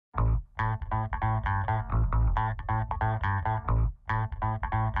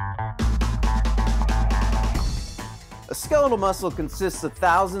A skeletal muscle consists of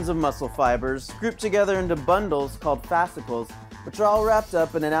thousands of muscle fibers grouped together into bundles called fascicles, which are all wrapped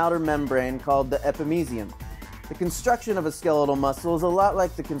up in an outer membrane called the epimysium. The construction of a skeletal muscle is a lot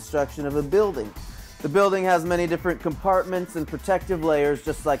like the construction of a building. The building has many different compartments and protective layers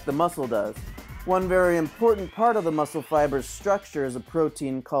just like the muscle does. One very important part of the muscle fiber's structure is a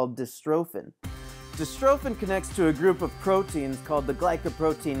protein called dystrophin. Dystrophin connects to a group of proteins called the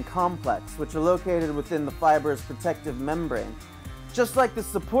glycoprotein complex, which are located within the fiber's protective membrane. Just like the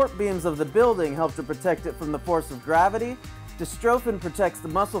support beams of the building help to protect it from the force of gravity, dystrophin protects the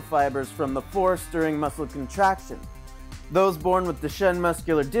muscle fibers from the force during muscle contraction. Those born with Duchenne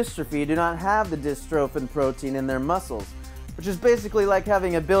muscular dystrophy do not have the dystrophin protein in their muscles, which is basically like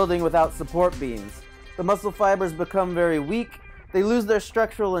having a building without support beams. The muscle fibers become very weak, they lose their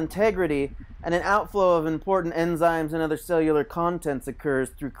structural integrity, and an outflow of important enzymes and other cellular contents occurs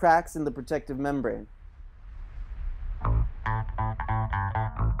through cracks in the protective membrane.